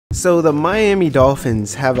So the Miami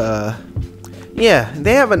Dolphins have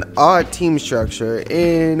they have an odd team structure,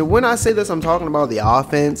 and when I say this, I'm talking about the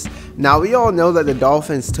offense. Now, we all know that the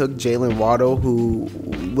Dolphins took Jaylen Waddle, who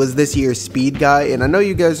was this year's speed guy, and I know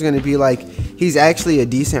you guys are going to be like, he's actually a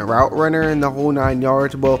decent route runner in the whole 9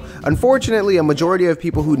 yards. Well, unfortunately, a majority of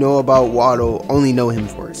people who know about Waddle only know him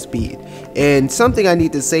for his speed. And something I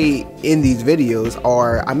need to say in these videos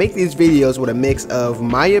are, I make these videos with a mix of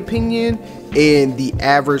my opinion and the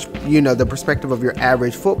average, the perspective of your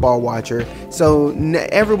average football watcher. So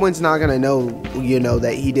everyone's not going to know,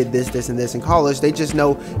 that he did this, and this in college. They just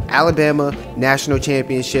know Alabama, national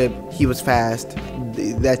championship, he was fast.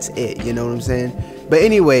 That's it, you know what I'm saying? But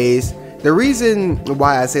anyways, the reason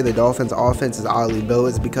why I say the Dolphins offense is oddly built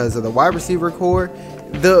is because of the wide receiver core.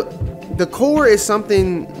 The core is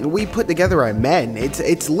something we put together at Madden.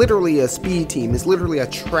 It's literally a speed team. It's literally a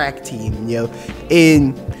track team,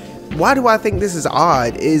 And why do I think this is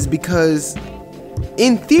odd is because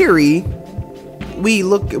in theory, we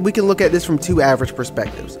can look at this from two average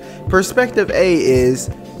perspectives. Perspective A is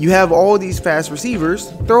you have all these fast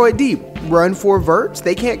receivers, throw it deep, run 4 verts.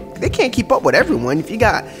 They can't keep up with everyone. If you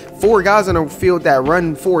got 4 guys on the field that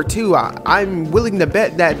run 4.2, I'm willing to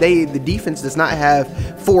bet that the defense does not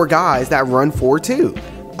have 4 guys that run 4.2.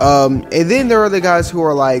 And then there are the guys who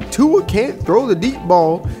are like, Tua can't throw the deep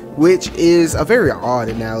ball, which is a very odd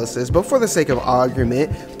analysis, but for the sake of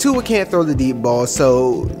argument, Tua can't throw the deep ball,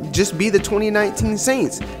 so just be the 2019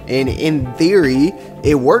 Saints. And in theory,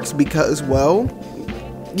 it works because, well,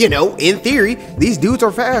 in theory, these dudes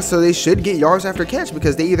are fast, so they should get yards after catch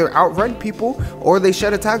because they either outrun people or they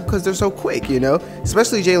shed a tackle because they're so quick,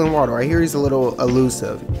 especially Jaylen Waddle. I hear he's a little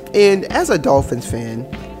elusive. And as a Dolphins fan,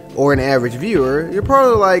 or an average viewer, you're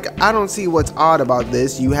probably like, I don't see what's odd about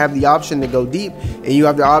this. You have the option to go deep, and you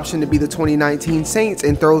have the option to be the 2019 Saints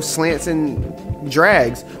and throw slants and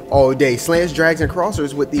drags all day. Slants, drags, and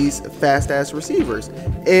crossers with these fast-ass receivers.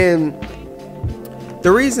 And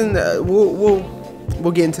the reason,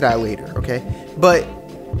 we'll get into that later, okay? But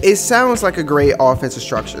it sounds like a great offensive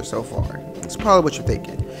structure so far. It's probably what you're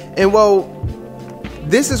thinking. And, well,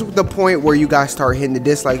 this is the point where you guys start hitting the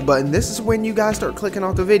dislike button. This is when you guys start clicking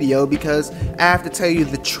off the video because I have to tell you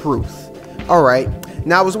the truth. All right.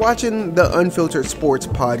 Now, I was watching the Unfiltered Sports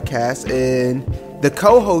podcast, and the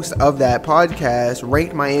co-host of that podcast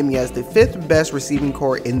ranked Miami as the 5th best receiving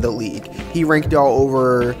corps in the league. He ranked y'all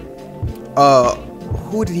over,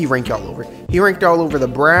 who did he rank y'all over? He ranked y'all over the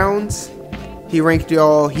Browns. He ranked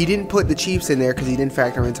y'all, he didn't put the Chiefs in there because he didn't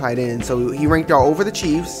factor in tight end. So he ranked y'all over the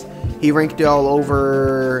Chiefs. He ranked y'all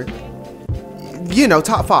over,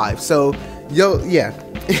 top 5. So, yeah.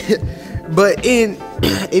 But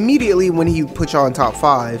immediately when he put y'all in top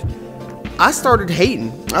 5, I started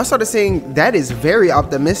hating. I started saying that is very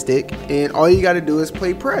optimistic, and all you got to do is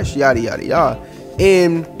play press, yada, yada, yada.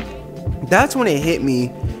 And that's when it hit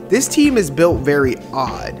me. This team is built very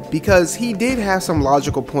odd because he did have some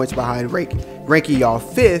logical points behind ranking y'all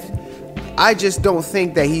 5th. I just don't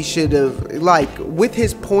think that he should have, with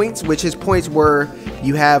his points, which his points were,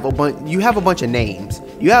 you have a bunch of names.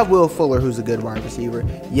 You have Will Fuller, who's a good wide receiver.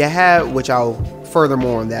 You have, which I'll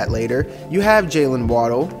furthermore on that later. You have Jaylen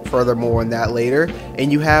Waddle, furthermore on that later.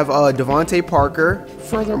 And you have Devontae Parker,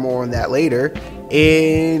 furthermore on that later.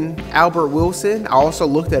 And Albert Wilson, I also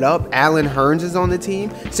looked it up. Allen Hurns is on the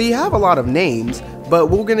team. So you have a lot of names, but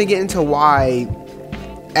we're going to get into why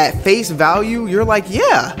at face value, you're like,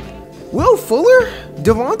 yeah, Will Fuller,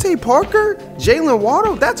 Devontae Parker, Jaylen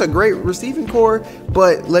Waddle, that's a great receiving core,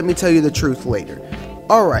 but let me tell you the truth later.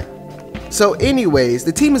 All right. So anyways,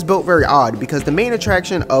 the team is built very odd because the main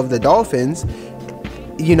attraction of the Dolphins,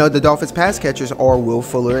 the Dolphins pass catchers are Will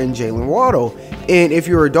Fuller and Jaylen Waddle. And if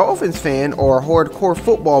you're a Dolphins fan or a hardcore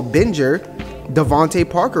football binger, Devontae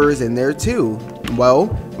Parker is in there too. Well,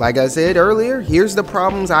 like I said earlier, here's the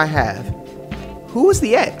problems I have. Who is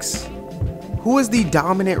the X? Who is the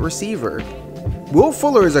dominant receiver? Will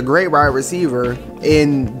Fuller is a great wide receiver,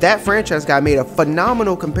 and that franchise guy made a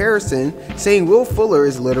phenomenal comparison saying Will Fuller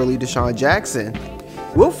is literally Deshaun Jackson.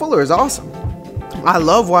 Will Fuller is awesome. I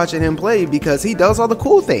love watching him play because he does all the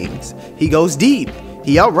cool things. He goes deep.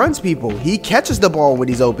 He outruns people. He catches the ball when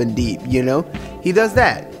he's open deep, He does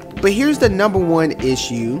that. But here's the number one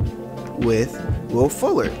issue with Will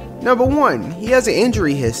Fuller. Number one, he has an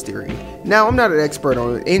injury history. Now, I'm not an expert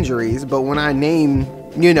on injuries, but when I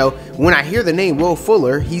when I hear the name Will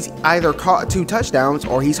Fuller, he's either caught 2 touchdowns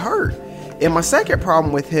or he's hurt. And my second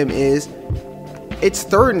problem with him is it's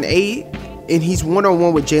 3rd and 8, and he's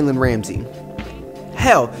one-on-one with Jalen Ramsey.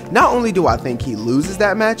 Hell, not only do I think he loses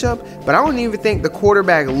that matchup, but I don't even think the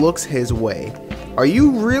quarterback looks his way. Are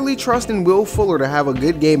you really trusting Will Fuller to have a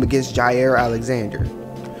good game against Jair Alexander?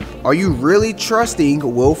 Are you really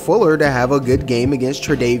trusting Will Fuller to have a good game against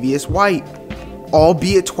Tre'Davious White,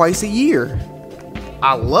 albeit twice a year?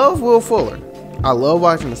 I love Will Fuller. I love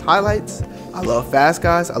watching his highlights. I love fast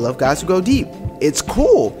guys. I love guys who go deep. It's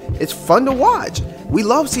cool. It's fun to watch. We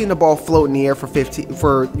love seeing the ball float in the air for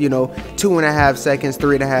 2.5 seconds,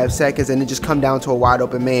 3.5 seconds, and then just come down to a wide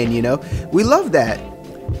open man. We love that.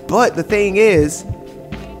 But the thing is,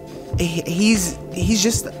 he's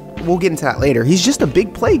just. We'll get into that later. He's just a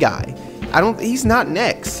big play guy. He's not an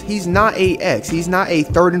X. He's not a X. He's not a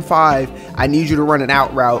 3rd and 5. I need you to run an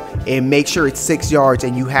out route and make sure it's 6 yards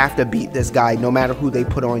and you have to beat this guy no matter who they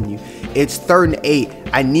put on you. It's 3rd and 8.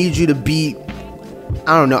 I need you to beat,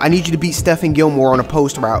 I don't know, I need you to beat Stephen Gilmore on a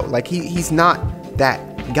post route. Like, he's not that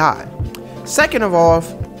guy. Second of all,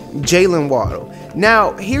 Jaylen Waddle.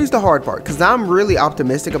 Now, here's the hard part, because I'm really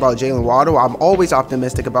optimistic about Jaylen Waddle. I'm always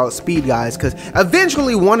optimistic about speed guys, because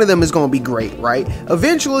eventually one of them is going to be great, right?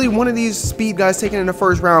 Eventually, one of these speed guys taken in the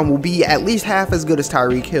first round will be at least half as good as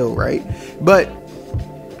Tyreek Hill, right? But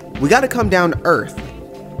we got to come down to earth.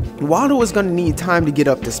 Waddle is going to need time to get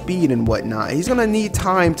up to speed and whatnot. He's going to need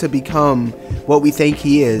time to become what we think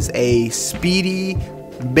he is, a speedy,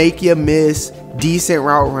 make you miss, decent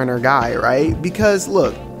route runner guy, right? Because,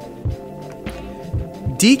 look,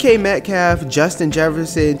 DK Metcalf, Justin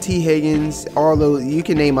Jefferson, T. Higgins, all those, you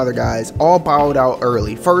can name other guys, all balled out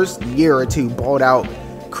early. First year or two, balled out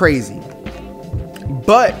crazy.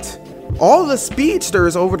 But all the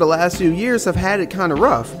speedsters over the last few years have had it kind of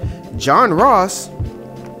rough. John Ross,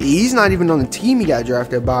 he's not even on the team he got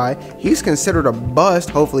drafted by. He's considered a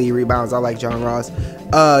bust. Hopefully he rebounds. I like John Ross.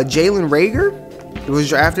 Jalen Reagor was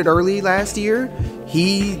drafted early last year.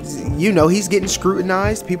 He's getting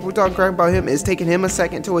scrutinized. People were talking crap about him. It's taking him a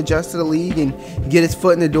second to adjust to the league and get his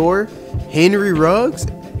foot in the door. Henry Ruggs,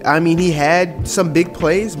 I mean, he had some big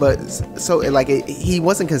plays, but he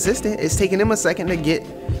wasn't consistent. It's taking him a second to get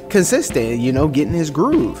consistent, getting his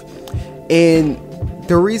groove. And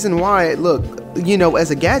the reason why, look, as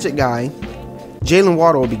a gadget guy, Jaylen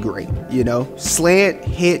Waddle would be great, slant,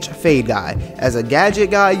 hitch, fade guy. As a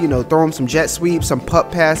gadget guy, throw him some jet sweeps, some pup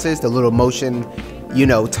passes, the little motion,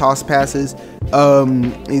 toss passes,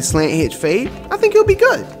 and slant, hitch, fade. I think he'll be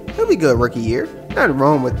good. He'll be good rookie year. Nothing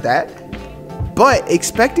wrong with that. But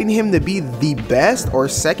expecting him to be the best or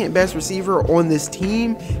second best receiver on this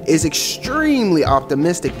team is extremely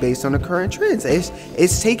optimistic based on the current trends.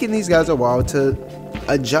 It's taking these guys a while to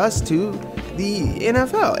adjust to the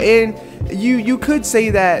NFL. And you could say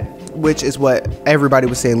that, which is what everybody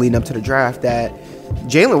was saying leading up to the draft, that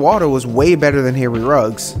Jaylen Waddle was way better than Henry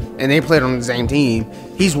Ruggs, and they played on the same team.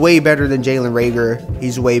 He's way better than Jalen Reagor.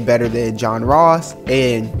 He's way better than John Ross.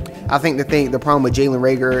 And I think the problem with Jalen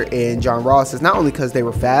Reagor and John Ross is not only because they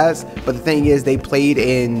were fast, but the thing is they played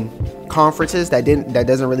in conferences that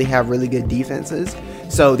doesn't really have really good defenses.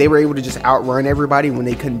 So they were able to just outrun everybody when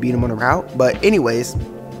they couldn't beat them on a route. But anyways,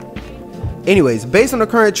 based on the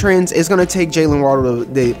current trends, it's going to take Jaylen Waddle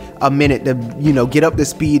a minute to, get up to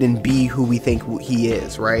speed and be who we think he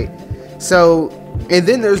is, right? So, and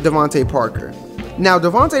then there's Devontae Parker. Now,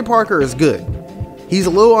 Devontae Parker is good. He's a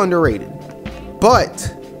little underrated.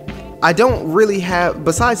 But I don't really have,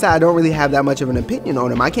 besides that, I don't really have that much of an opinion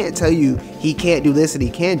on him. I can't tell you he can't do this and he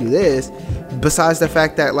can do this. Besides the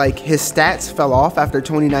fact that, his stats fell off after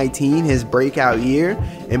 2019, his breakout year.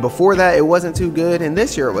 And before that, it wasn't too good. And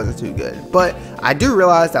this year, it wasn't too good. But I do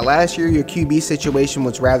realize that last year, your QB situation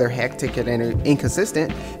was rather hectic and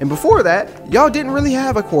inconsistent. And before that, y'all didn't really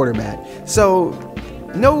have a quarterback. So,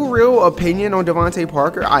 no real opinion on Devontae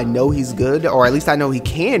Parker. I know he's good, or at least I know he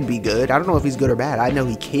can be good. I don't know if he's good or bad. I know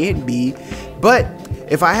he can be. But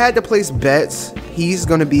if I had to place bets, he's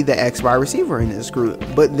going to be the X wide receiver in this group.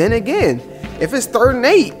 But then again, if it's 3rd and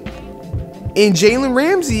 8 and Jalen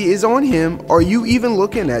Ramsey is on him, are you even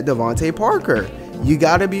looking at Devontae Parker? We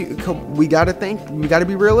gotta be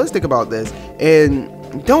realistic about this. And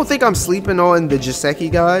don't think I'm sleeping on the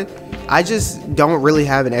Gesicki guy. I just don't really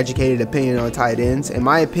have an educated opinion on tight ends. And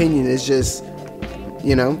my opinion is just,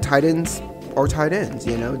 tight ends are tight ends.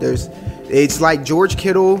 It's like George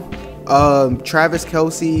Kittle, Travis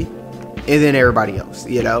Kelce, and then everybody else.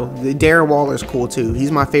 Darren Waller's cool too.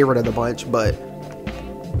 He's my favorite of the bunch, but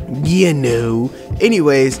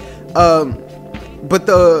anyways, but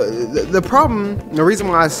the problem, the reason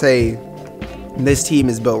why I say this team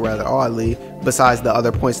is built rather oddly, besides the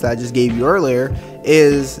other points that I just gave you earlier,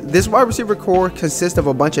 is this wide receiver core consists of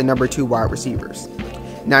a bunch of number 2 wide receivers.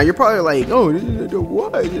 Now you're probably like, oh,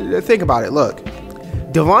 what? Think about it. Look,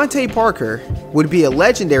 Devontae Parker would be a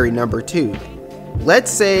legendary number 2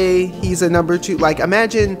 let's say he's a number 2. Like,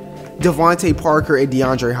 imagine Devontae Parker and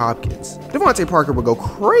DeAndre Hopkins. Devontae Parker would go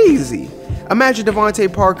crazy. Imagine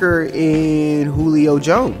Devontae Parker and Julio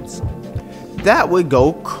Jones. That would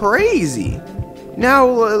go crazy. Now,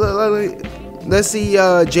 let's see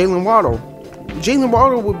Jaylen Waddle. Jaylen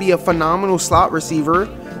Waddle would be a phenomenal slot receiver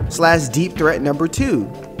 / deep threat number 2.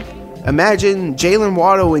 Imagine Jaylen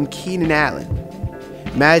Waddle and Keenan Allen.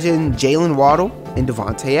 Imagine Jaylen Waddle and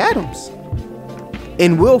Devontae Adams.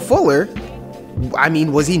 And Will Fuller, I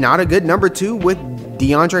mean, was he not a good number 2 with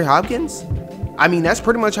DeAndre Hopkins? I mean, that's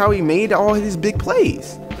pretty much how he made all his big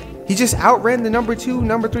plays. He just outran the number 2,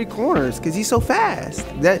 number 3 corners because he's so fast.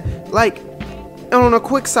 That, like, and on a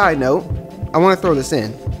quick side note, I want to throw this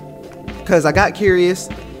in because I got curious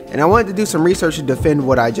and I wanted to do some research to defend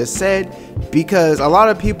what I just said, because a lot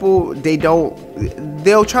of people,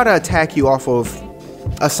 they'll try to attack you off of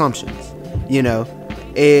assumptions, you know.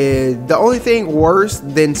 And the only thing worse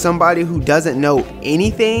than somebody who doesn't know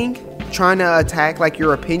anything trying to attack like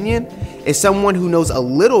your opinion is someone who knows a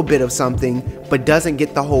little bit of something but doesn't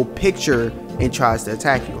get the whole picture and tries to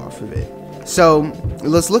attack you off of it. So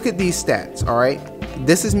let's look at these stats. All right,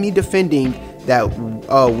 this is me defending that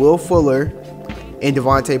Will Fuller and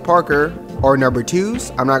Devontae Parker are number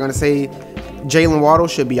 2s. I'm not going to say Jaylen Waddle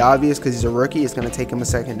should be obvious because he's a rookie. It's going to take him a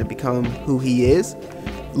second to become who he is.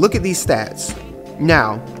 Look at these stats.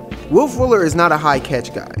 Now, Will Fuller is not a high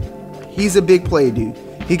catch guy. He's a big play dude.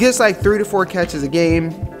 He gets like 3 to 4 catches a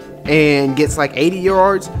game and gets like 80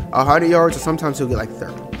 yards, 100 yards, or sometimes he'll get like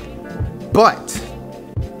 30. But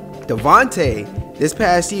Devontae, this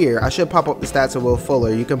past year, I should pop up the stats of Will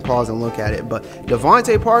Fuller. You can pause and look at it. But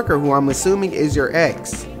Devontae Parker, who I'm assuming is your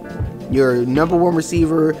ex, your number 1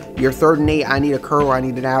 receiver, your 3rd and 8, I need a curl, I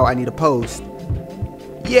need an out, I need a post.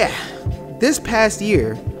 Yeah, this past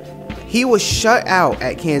year, he was shut out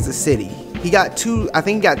at Kansas City. He got 2, I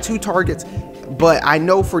think he got 2 targets, but I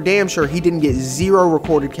know for damn sure he didn't get 0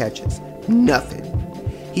 recorded catches. Nothing.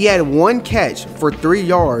 He had 1 catch for 3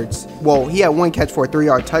 yards. Well, he had 1 catch for a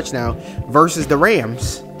 3-yard touchdown versus the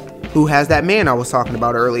Rams, who has that man I was talking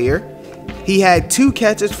about earlier. He had 2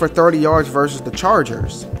 catches for 30 yards versus the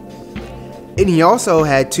Chargers. And he also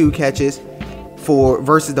had 2 catches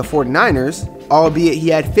versus the 49ers, albeit he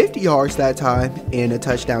had 50 yards that time and a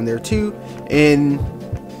touchdown there too. And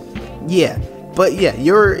yeah, but yeah,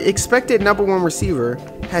 your expected number 1 receiver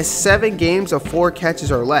has 7 games of 4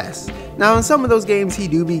 catches or less. Now, in some of those games, he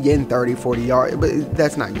do be getting 30, 40 yards, but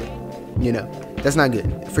that's not good. You know, that's not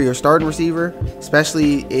good for your starting receiver,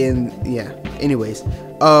 especially in, yeah, anyways.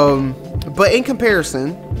 But in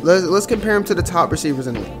comparison, let's compare him to the top receivers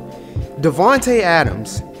in the league. Devontae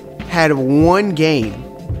Adams had 1 game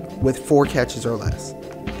with 4 catches or less.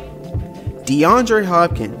 DeAndre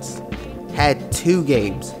Hopkins had 2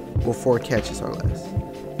 games with 4 catches or less.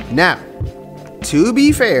 Now, to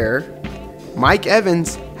be fair, Mike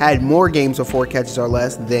Evans had more games with 4 catches or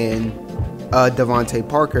less than Devontae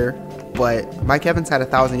Parker, but Mike Evans had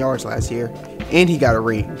 1,000 yards last year, and he got a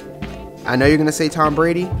ring. I know you're going to say Tom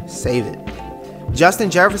Brady. Save it.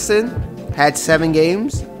 Justin Jefferson had 7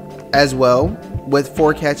 games as well with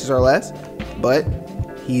 4 catches or less, but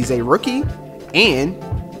he's a rookie, and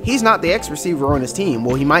he's not the X receiver on his team.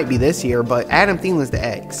 Well, he might be this year, but Adam Thielen's the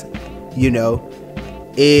X, you know.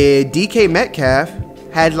 DK Metcalf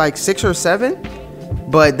had like 6 or 7,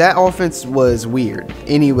 but that offense was weird.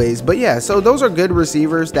 Anyways, but yeah, so those are good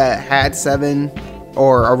receivers that had 7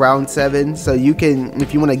 or around 7. So you can,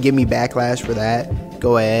 if you want to give me backlash for that,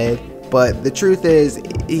 go ahead. But the truth is,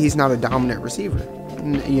 he's not a dominant receiver.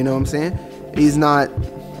 You know what I'm saying? He's not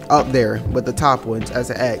up there with the top ones as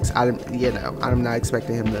an X. I'm not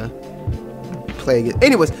expecting him to play again.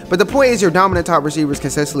 Anyways, but the point is, your dominant top receivers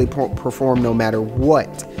consistently perform no matter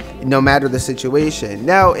what, no matter the situation.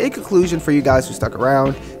 Now, in conclusion, for you guys who stuck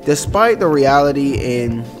around, despite the reality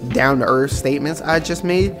and down-to-earth statements I just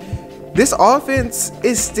made, this offense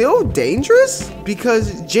is still dangerous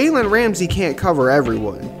because Jalen Ramsey can't cover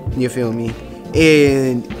everyone. You feel me?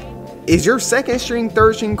 And is your second string,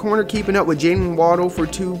 third string corner keeping up with Jaylen Waddle for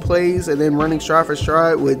 2 plays and then running stride for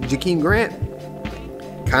stride with Jakeem Grant?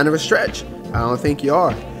 Kind of a stretch. I don't think you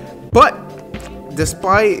are. But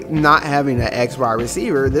despite not having an X wide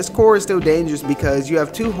receiver, this core is still dangerous because you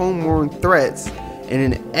have 2 homegrown threats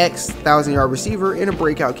and an X 1,000-yard receiver and a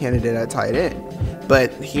breakout candidate at tight end.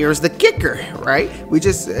 But here's the kicker, right? We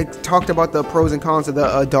just talked about the pros and cons of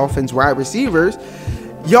the Dolphins wide receivers.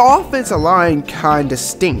 Your offensive line kind of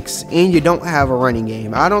stinks, and you don't have a running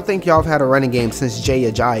game. I don't think y'all have had a running game since Jay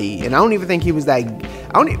Ajayi, and I don't even think he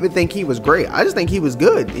was great. I just think he was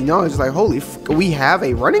good. You know, it's like, holy, we have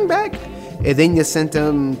a running back, and then you sent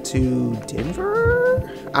him to Denver.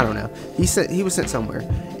 I don't know. He was sent somewhere.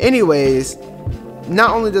 Anyways,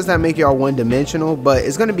 not only does that make y'all one-dimensional, but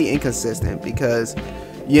it's gonna be inconsistent because,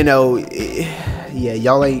 you know, they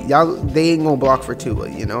ain't gonna block for Tua.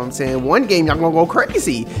 You know what I'm saying? One game y'all gonna go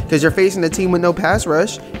crazy because you're facing a team with no pass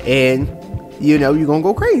rush, and you know you're gonna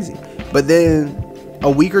go crazy. But then a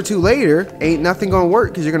week or two later, ain't nothing gonna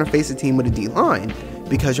work because you're gonna face a team with a D line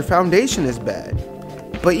because your foundation is bad.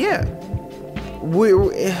 But yeah,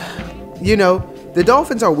 you know, the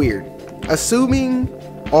Dolphins are weird. Assuming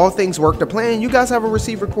all things work to plan, you guys have a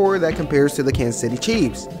receiver core that compares to the Kansas City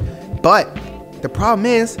Chiefs. But the problem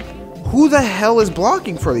is, who the hell is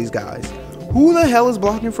blocking for these guys? Who the hell is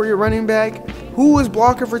blocking for your running back? Who is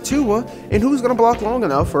blocking for Tua? And who's going to block long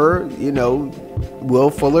enough for, you know, Will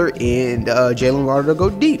Fuller and Jaylen Waddle to go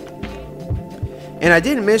deep? And I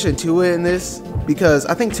didn't mention Tua in this because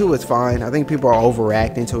I think Tua's fine. I think people are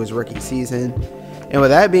overreacting to his rookie season. And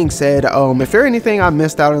with that being said, if there's anything I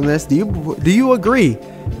missed out on this, do you agree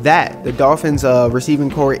that the Dolphins receiving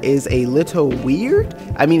core is a little weird?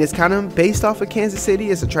 I mean, it's kind of based off of Kansas City.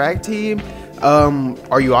 It's a track team.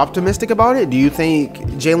 Are you optimistic about it? Do you think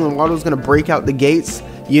Jaylen Waddle is going to break out the gates?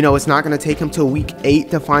 You know, it's not going to take him till week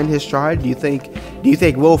 8 to find his stride. Do you think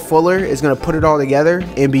Will Fuller is going to put it all together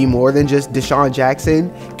and be more than just Deshaun Jackson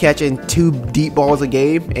catching 2 deep balls a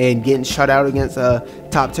game and getting shut out against a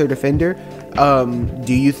top tier defender?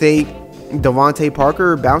 Do you think Devontae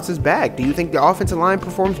Parker bounces back? Do you think the offensive line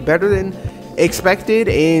performs better than expected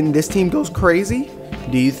and this team goes crazy?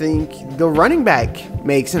 Do you think the running back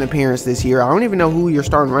makes an appearance this year? I don't even know who your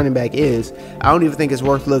starting running back is. I don't even think it's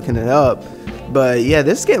worth looking it up. But yeah,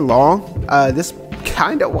 this is getting long. This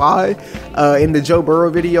kind of why in the Joe Burrow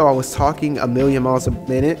video I was talking a million miles a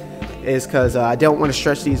minute, is because I don't want to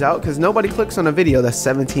stretch these out because nobody clicks on a video that's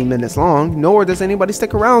 17 minutes long, nor does anybody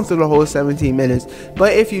stick around through the whole 17 minutes.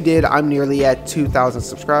 But if you did, I'm nearly at 2,000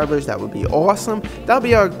 subscribers. That would be awesome. That'll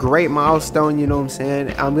be a great milestone, you know what I'm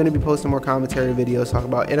saying? I'm going to be posting more commentary videos talking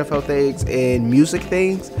about NFL things and music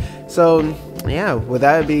things. So yeah, with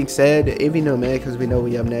that being said, if you know, man, because we know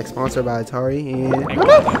we up next, sponsored by Atari, and